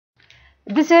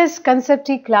This is Concept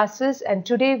T classes, and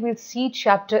today we'll see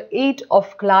Chapter 8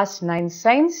 of Class 9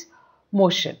 Science,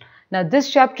 Motion. Now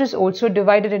this chapter is also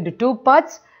divided into two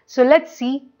parts, so let's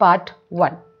see Part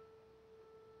 1.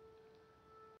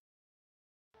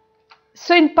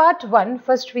 So in Part 1,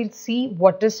 first we'll see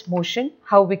what is motion,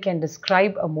 how we can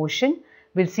describe a motion.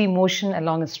 We'll see motion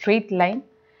along a straight line.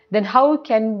 Then how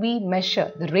can we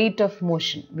measure the rate of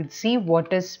motion? We'll see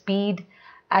what is speed,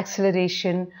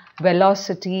 acceleration,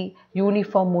 velocity,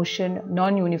 uniform motion,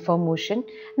 non-uniform motion,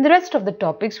 and the rest of the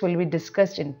topics will be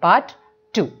discussed in Part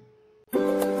 2.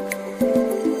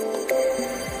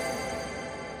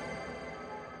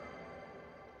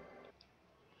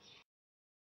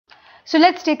 So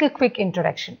let's take a quick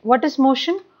introduction. What is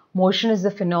motion? Motion is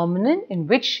the phenomenon in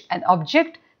which an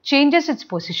object changes its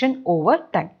position over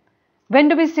time. When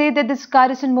do we say that this car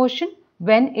is in motion?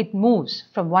 When it moves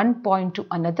from one point to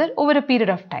another over a period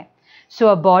of time. So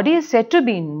a body is said to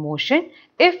be in motion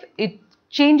if it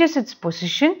changes its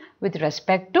position with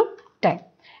respect to time.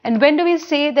 And when do we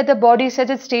say that the body is at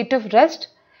a state of rest?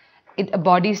 A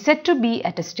body is said to be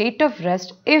at a state of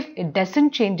rest if it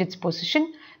doesn't change its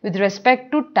position with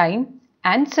respect to time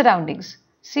and surroundings.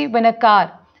 See, when a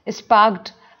car is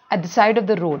parked at the side of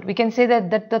the road, we can say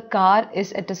that the car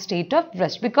is at a state of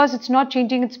rest because it's not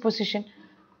changing its position.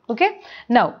 Okay.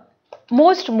 Now,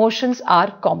 most motions are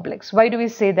complex. Why do we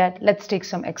say that? Let's take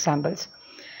some examples.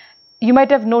 You might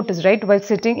have noticed, right, while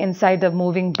sitting inside a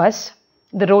moving bus,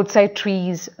 the roadside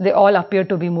trees, they all appear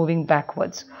to be moving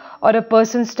backwards. Or a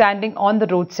person standing on the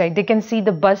roadside, they can see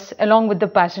the bus along with the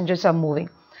passengers are moving.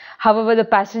 However, the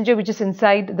passenger which is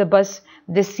inside the bus,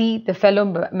 they see the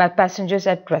fellow passengers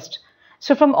at rest.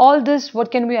 So from all this,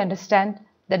 what can we understand?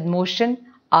 That motion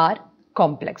are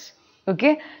complex.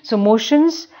 Okay. So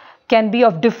motions can be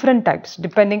of different types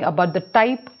depending about the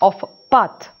type of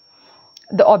path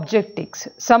the object takes.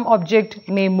 Some object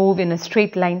may move in a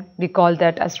straight line. We call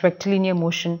that as rectilinear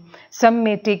motion. Some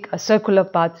may take a circular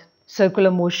path,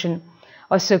 circular motion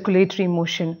or circulatory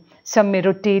motion. Some may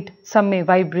rotate, some may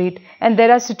vibrate, and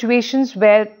there are situations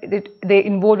where they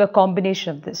involve a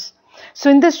combination of this. So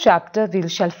in this chapter, we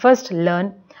shall first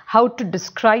learn how to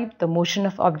describe the motion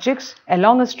of objects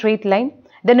along a straight line.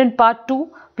 Then in Part 2,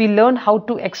 we learn how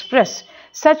to express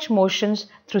such motions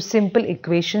through simple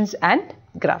equations and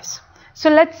graphs. So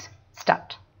let's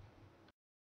start.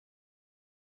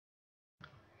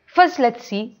 First, let's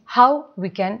see how we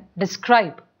can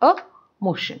describe a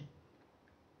motion.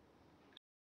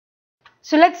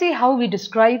 So let's see how we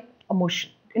describe a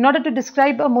motion. In order to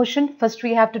describe a motion, first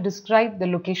we have to describe the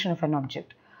location of an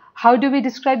object. How do we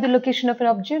describe the location of an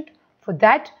object? For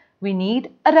that, we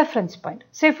need a reference point.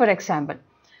 Say for example,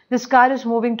 this car is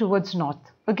moving towards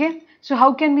north. Okay. So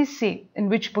how can we say in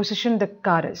which position the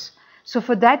car is? So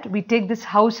for that, we take this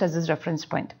house as this reference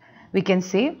point. We can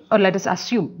say, or let us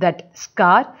assume that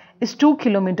car is 2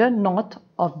 kilometers north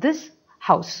of this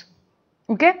house.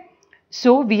 Okay.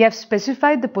 So we have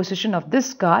specified the position of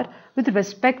this car with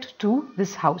respect to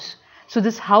this house. So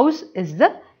this house is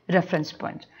the reference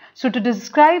point. So to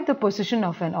describe the position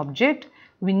of an object,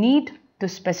 we need to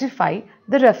specify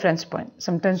the reference point.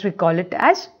 Sometimes we call it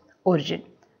as origin.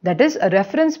 That is a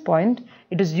reference point.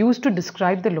 It is used to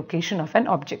describe the location of an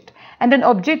object. And an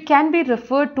object can be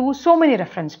referred to so many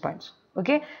reference points.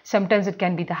 Okay. Sometimes it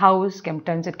can be the house,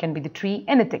 sometimes it can be the tree,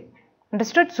 anything.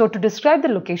 Understood? So to describe the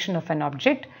location of an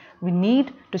object, we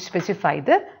need to specify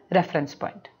the reference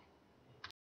point.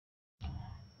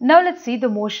 Now let's see the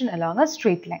motion along a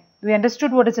straight line. We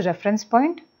understood what is a reference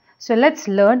point. So let's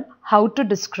learn how to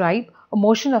describe a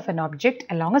motion of an object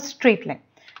along a straight line.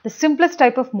 The simplest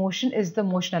type of motion is the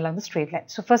motion along the straight line.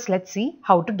 So first let's see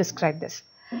how to describe this.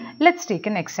 Let's take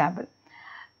an example.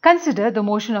 Consider the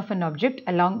motion of an object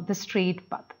along the straight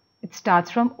path. It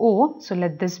starts from O. So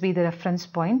let this be the reference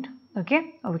point.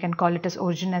 Okay. Or we can call it as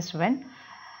origin as well.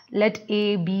 Let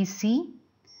A, B, C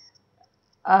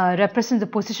represent the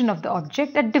position of the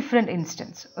object at different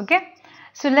instants. Okay.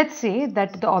 So let's say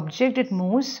that the object, it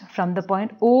moves from the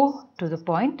point O to the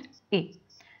point A.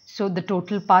 So the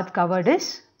total path covered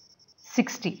is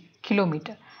 60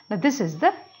 kilometers. Now this is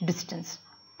the distance.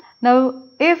 Now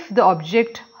if the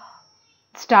object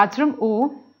starts from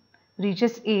O,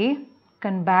 reaches A,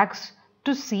 comes back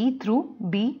to C through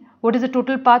B, what is the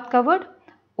total path covered?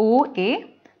 OA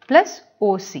plus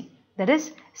OC, that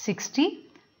is 60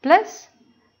 plus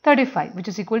 35, which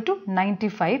is equal to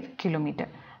 95 kilometers.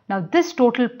 Now this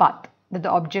total path that the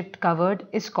object covered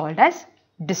is called as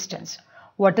distance.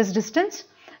 What is distance?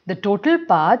 The total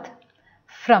path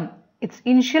from its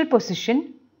initial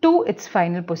position to its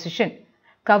final position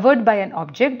covered by an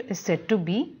object is said to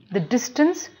be the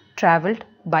distance travelled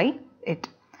by it.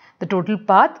 the total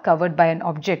path covered by an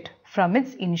object from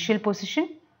its initial position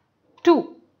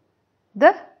to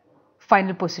the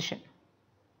final position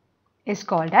is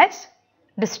called as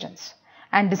distance.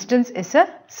 And distance is a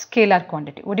scalar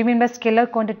quantity. What do you mean by scalar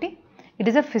quantity? It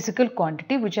is a physical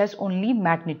quantity which has only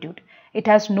magnitude. It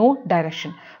has no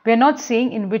direction. We are not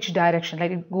saying in which direction,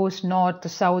 like it goes north,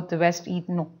 south, west, east.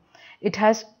 No. It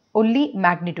has only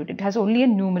magnitude. It has only a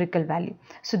numerical value.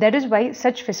 So that is why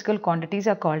such physical quantities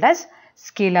are called as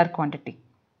scalar quantity.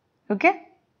 Okay.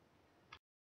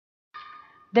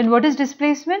 Then what is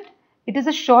displacement? It is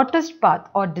the shortest path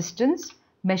or distance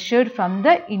measured from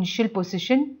the initial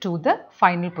position to the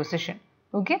final position.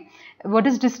 Okay. What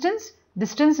is distance?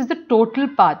 Distance is the total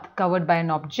path covered by an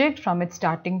object from its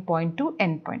starting point to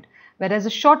end point, whereas the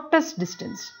shortest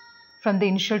distance from the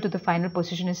initial to the final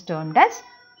position is termed as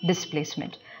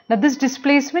displacement. Now this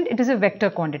displacement, it is a vector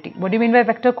quantity. What do you mean by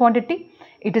vector quantity?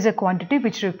 It is a quantity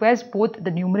which requires both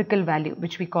the numerical value,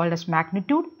 which we call as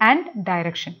magnitude, and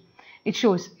direction. It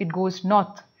shows it goes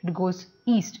north, it goes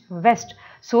east, west.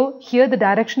 So here the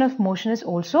direction of motion is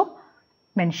also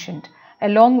mentioned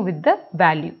along with the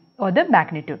value or the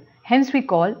magnitude. Hence we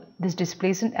call this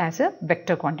displacement as a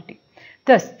vector quantity.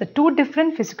 Thus the two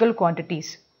different physical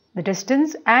quantities, the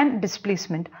distance and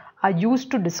displacement, are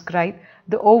used to describe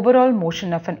the overall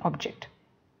motion of an object.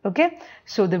 Okay,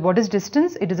 so what is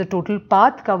distance? It is the total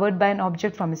path covered by an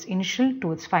object from its initial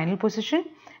to its final position,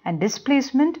 and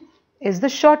displacement is the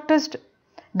shortest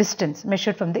distance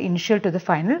measured from the initial to the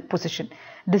final position.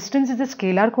 Distance is a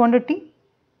scalar quantity.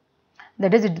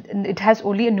 That is, it has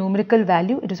only a numerical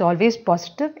value. It is always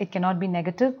positive. It cannot be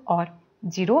negative or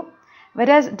 0.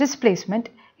 Whereas displacement,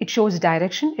 it shows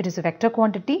direction. It is a vector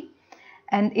quantity.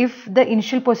 And if the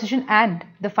initial position and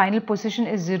the final position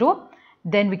is 0,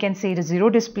 then we can say it is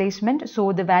 0 displacement.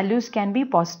 So the values can be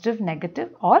positive, negative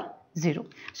or 0.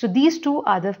 So these two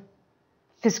are the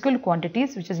physical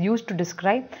quantities which is used to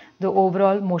describe the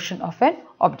overall motion of an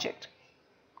object.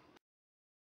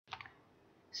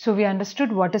 So we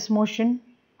understood what is motion,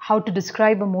 how to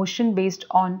describe a motion based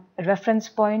on a reference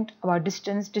point, about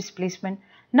distance, displacement.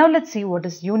 Now let's see what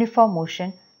is uniform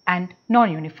motion and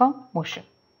non-uniform motion.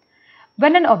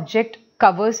 When an object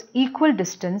covers equal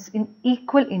distance in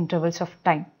equal intervals of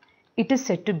time, it is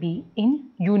said to be in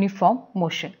uniform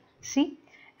motion. See,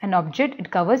 an object,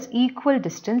 it covers equal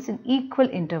distance in equal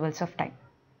intervals of time.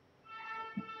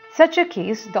 Such a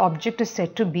case, the object is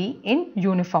said to be in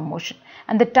uniform motion,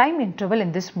 and the time interval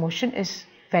in this motion is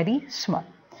very small.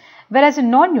 Whereas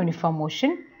in non-uniform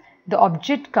motion, the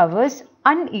object covers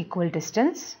unequal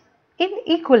distance in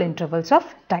equal intervals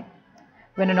of time.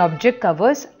 When an object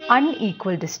covers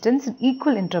unequal distance in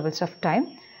equal intervals of time,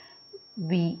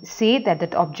 we say that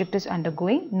that object is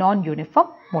undergoing non-uniform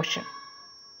motion.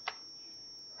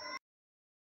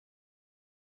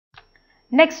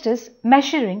 Next is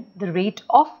measuring the rate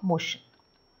of motion.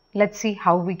 Let's see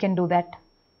how we can do that.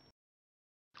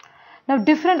 Now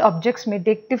different objects may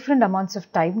take different amounts of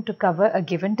time to cover a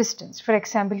given distance. For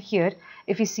example, here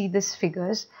if you see these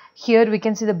figures, here we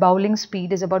can see the bowling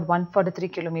speed is about 143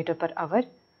 km per hour,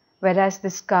 whereas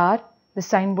this car, the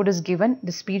signboard is given,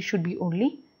 the speed should be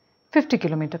only 50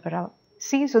 km per hour.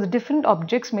 See, so the different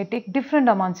objects may take different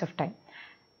amounts of time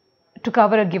to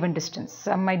cover a given distance.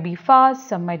 Some might be fast,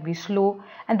 some might be slow,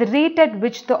 and the rate at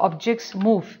which the objects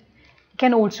move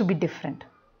can also be different.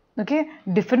 Okay,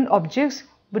 different objects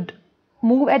would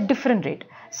move at different rate.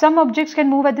 Some objects can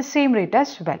move at the same rate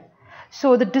as well.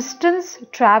 So the distance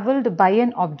traveled by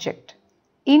an object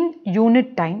in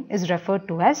unit time is referred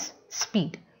to as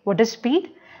speed. What is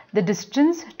speed? The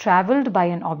distance traveled by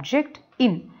an object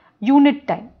in unit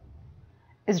time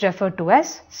is referred to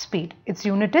as speed. Its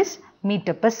unit is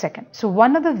meter per second. So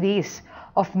one of the ways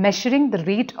of measuring the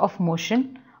rate of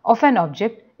motion of an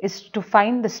object is to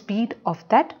find the speed of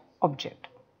that object.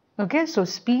 Okay, so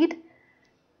speed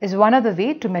is one of the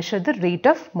way to measure the rate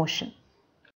of motion.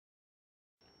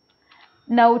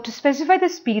 Now to specify the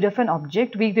speed of an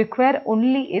object, we require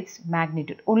only its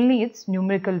magnitude, only its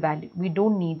numerical value. We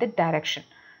don't need the direction.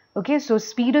 Okay, so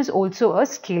speed is also a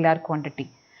scalar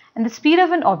quantity, and the speed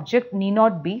of an object need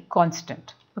not be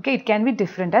constant. Okay, it can be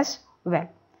different as well.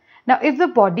 Now if the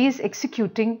body is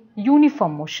executing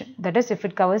uniform motion, that is if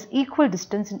it covers equal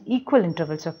distance in equal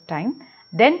intervals of time,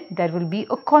 then there will be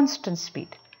a constant speed.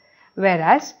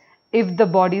 Whereas if the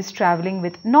body is traveling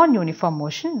with non-uniform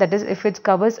motion, that is if it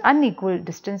covers unequal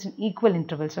distance in equal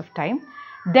intervals of time,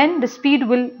 then the speed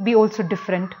will be also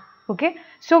different. Okay,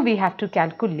 so we have to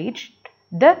calculate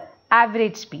the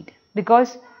average speed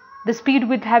because the speed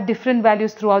would have different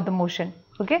values throughout the motion.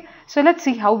 Okay, so let's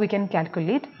see how we can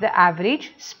calculate the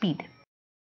average speed.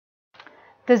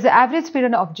 Thus, the average speed of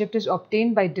an object is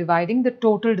obtained by dividing the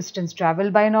total distance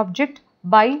travelled by an object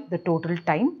by the total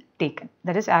time taken.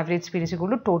 That is, average speed is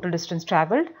equal to total distance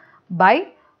travelled by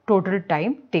total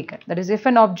time taken. That is, if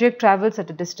an object travels at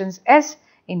a distance s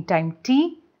in time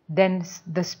t, then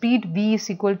the speed v is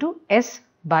equal to s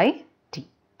by t.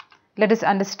 Let us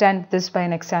understand this by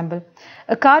an example.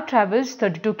 A car travels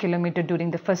 32 km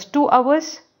during the first 2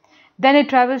 hours. Then it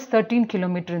travels 13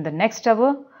 km in the next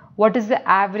hour. What is the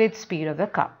average speed of the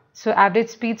car? So, average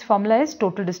speed's formula is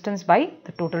total distance by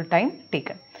the total time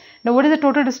taken. Now, what is the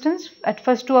total distance? At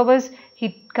first 2 hours,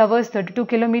 he covers 32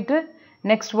 km.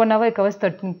 Next 1 hour, he covers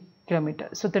 13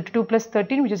 km. So, 32 plus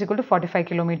 13, which is equal to 45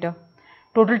 km.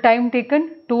 Total time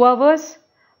taken, 2 hours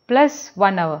plus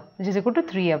 1 hour, which is equal to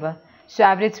 3 hours. So,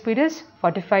 average speed is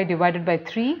 45 divided by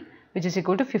 3, which is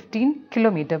equal to 15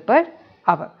 km per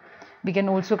hour. We can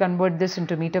also convert this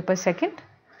into meter per second.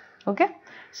 Okay.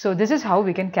 So, this is how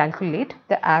we can calculate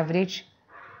the average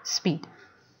speed.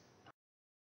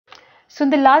 So, in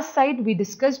the last slide, we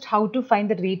discussed how to find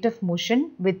the rate of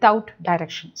motion without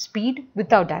direction, speed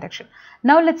without direction.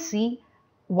 Now, let's see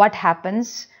what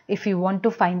happens if you want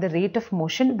to find the rate of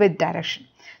motion with direction.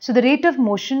 So, the rate of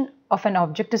motion of an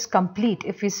object is complete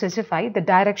if we specify the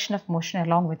direction of motion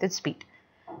along with its speed.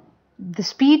 The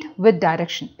speed with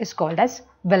direction is called as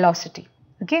velocity.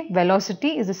 Okay,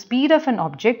 velocity is the speed of an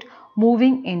object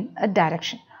moving in a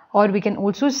direction, or we can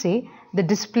also say the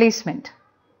displacement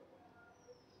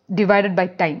divided by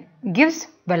time gives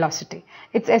velocity.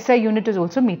 Its SI unit is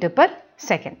also meter per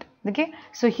second. Okay,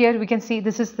 so here we can see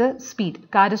this is the speed.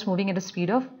 Car is moving at a speed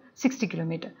of 60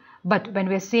 km. But when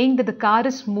we are saying that the car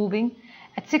is moving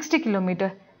at 60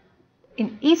 km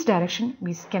in each direction,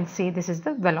 we can say this is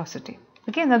the velocity.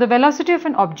 Okay, now the velocity of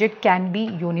an object can be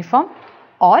uniform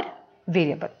or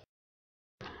variable.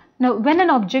 Now, when an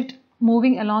object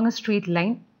moving along a straight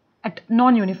line at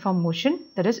non-uniform motion,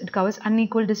 that is, it covers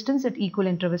unequal distance at equal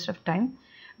intervals of time,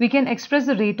 we can express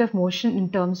the rate of motion in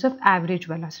terms of average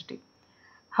velocity.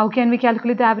 How can we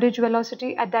calculate the average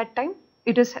velocity at that time?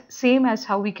 It is same as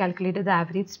how we calculated the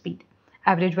average speed.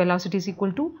 Average velocity is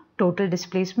equal to total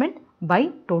displacement by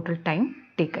total time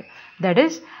taken. That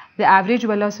is, the average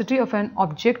velocity of an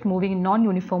object moving in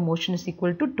non-uniform motion is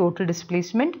equal to total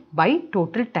displacement by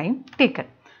total time taken.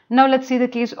 Now, let's see the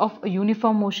case of a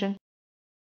uniform motion.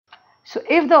 So,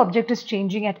 if the object is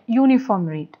changing at uniform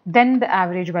rate, then the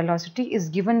average velocity is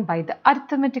given by the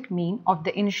arithmetic mean of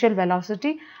the initial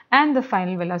velocity and the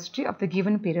final velocity of the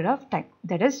given period of time.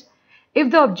 That is, if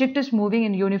the object is moving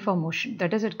in uniform motion,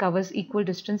 that is, it covers equal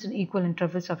distance in equal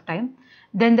intervals of time,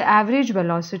 then the average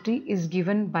velocity is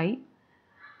given by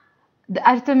the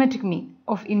arithmetic mean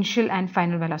of initial and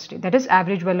final velocity. That is,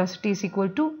 average velocity is equal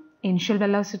to initial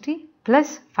velocity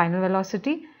plus final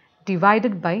velocity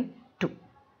divided by 2.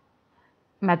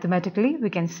 Mathematically, we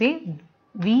can say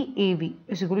VAV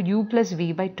is equal to U plus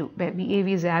V by 2, where VAV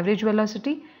is the average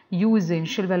velocity, U is the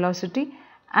initial velocity,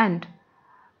 and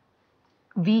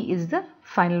V is the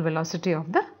final velocity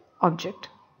of the object.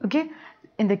 Okay.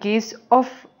 In the case of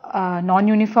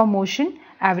non-uniform motion,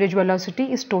 average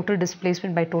velocity is total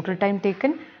displacement by total time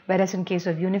taken, whereas in case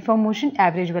of uniform motion,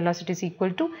 average velocity is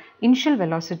equal to initial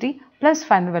velocity plus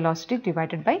final velocity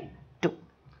divided by 2.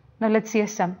 Now, let's see a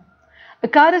sum. A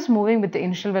car is moving with the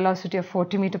initial velocity of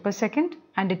 40 meter per second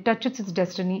and it touches its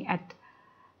destiny at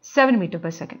 7 meter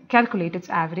per second. Calculate its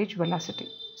average velocity.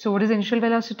 So, what is the initial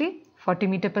velocity? 40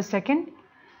 meter per second.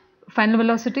 Final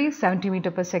velocity 70 meter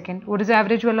per second. What is the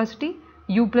average velocity?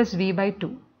 U plus V by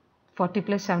 2. 40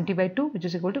 plus 70 by 2, which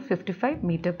is equal to 55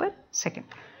 meter per second.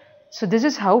 So, this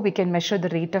is how we can measure the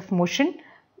rate of motion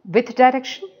with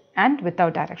direction and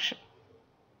without direction.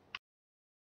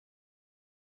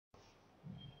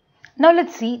 Now,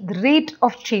 let's see the rate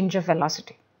of change of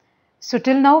velocity. So,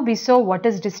 till now we saw what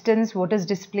is distance, what is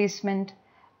displacement.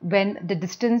 When the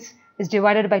distance is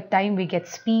divided by time, we get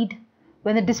speed.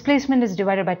 When the displacement is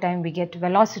divided by time, we get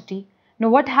velocity. Now,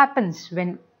 what happens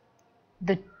when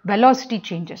the velocity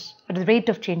changes, or the rate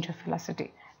of change of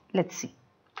velocity? Let's see.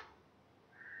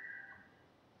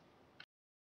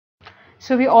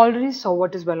 So, we already saw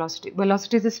what is velocity.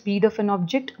 Velocity is the speed of an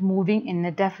object moving in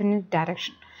a definite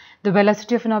direction. The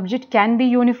velocity of an object can be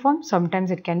uniform, sometimes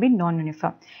it can be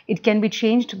non-uniform. It can be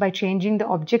changed by changing the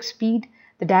object speed,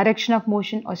 the direction of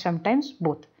motion, or sometimes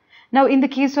both. Now, in the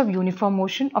case of uniform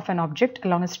motion of an object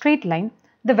along a straight line,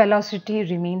 the velocity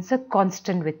remains a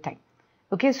constant with time.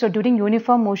 Okay, so during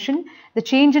uniform motion, the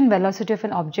change in velocity of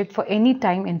an object for any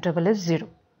time interval is 0.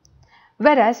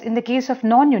 Whereas, in the case of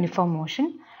non-uniform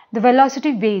motion, the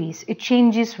velocity varies, it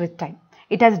changes with time.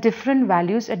 It has different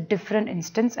values at different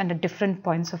instants and at different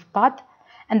points of path,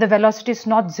 and the velocity is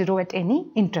not zero at any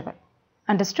interval.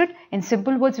 Understood? In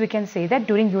simple words, we can say that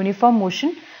during uniform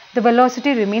motion, the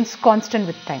velocity remains constant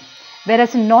with time,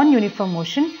 whereas in non-uniform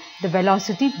motion, the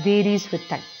velocity varies with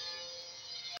time.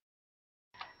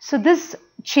 So this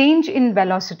change in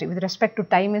velocity with respect to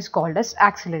time is called as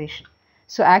acceleration.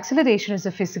 So acceleration is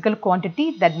a physical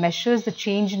quantity that measures the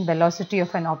change in velocity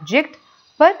of an object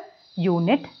per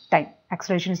unit time.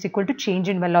 Acceleration is equal to change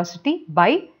in velocity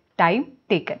by time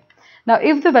taken. Now,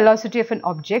 if the velocity of an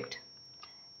object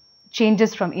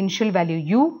changes from initial value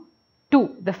u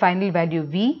to the final value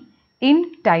v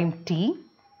in time t,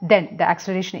 then the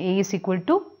acceleration a is equal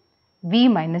to v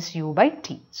minus u by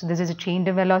t. So this is a change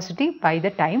in velocity by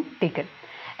the time taken.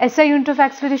 SI unit of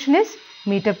acceleration is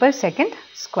meter per second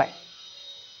square.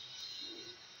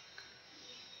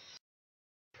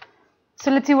 So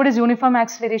let's see what is uniform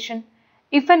acceleration.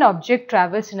 If an object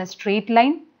travels in a straight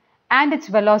line and its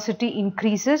velocity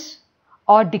increases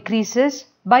or decreases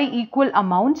by equal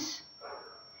amounts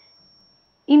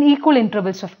in equal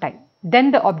intervals of time,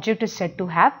 then the object is said to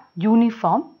have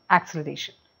uniform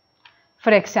acceleration.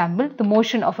 For example, the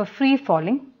motion of a free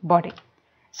falling body.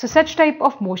 So such type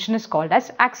of motion is called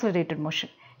as accelerated motion.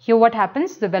 Here what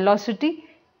happens? The velocity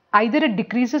either it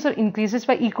decreases or increases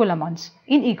by equal amounts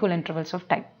in equal intervals of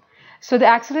time. So the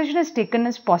acceleration is taken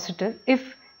as positive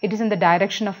if it is in the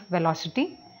direction of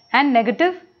velocity and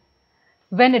negative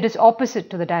when it is opposite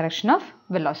to the direction of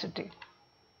velocity.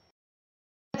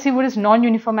 Let's see what is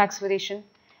non-uniform acceleration.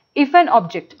 If an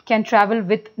object can travel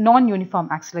with non-uniform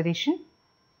acceleration,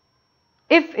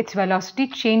 if its velocity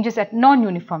changes at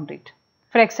non-uniform rate.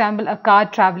 For example, a car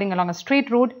traveling along a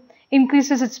straight road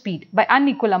increases its speed by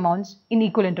unequal amounts in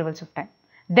equal intervals of time.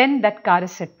 Then that car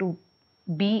is said to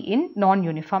be in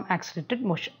non-uniform accelerated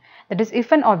motion. That is,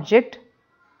 if an object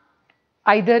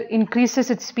either increases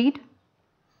its speed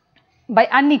by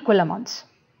unequal amounts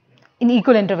in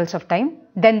equal intervals of time,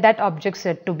 then that object is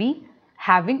said to be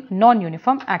having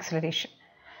non-uniform acceleration.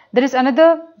 There is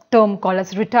another term called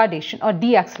as retardation or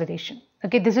deacceleration.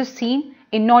 Okay, this is seen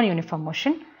in non-uniform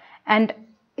motion, and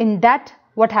in that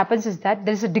what happens is that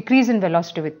there is a decrease in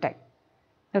velocity with time.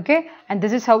 Okay, and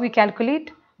this is how we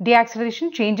calculate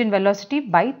deacceleration, change in velocity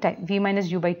by time, v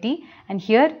minus u by t, and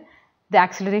here the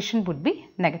acceleration would be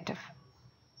negative.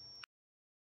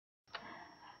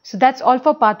 So that's all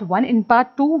for part 1. In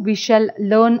part 2, we shall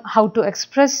learn how to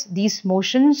express these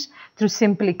motions through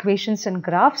simple equations and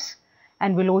graphs,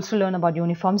 and we'll also learn about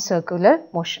uniform circular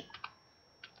motion.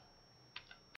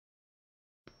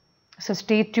 So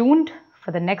stay tuned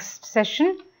for the next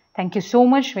session. Thank you so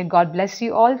much. May God bless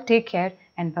you all. Take care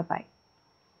and bye-bye.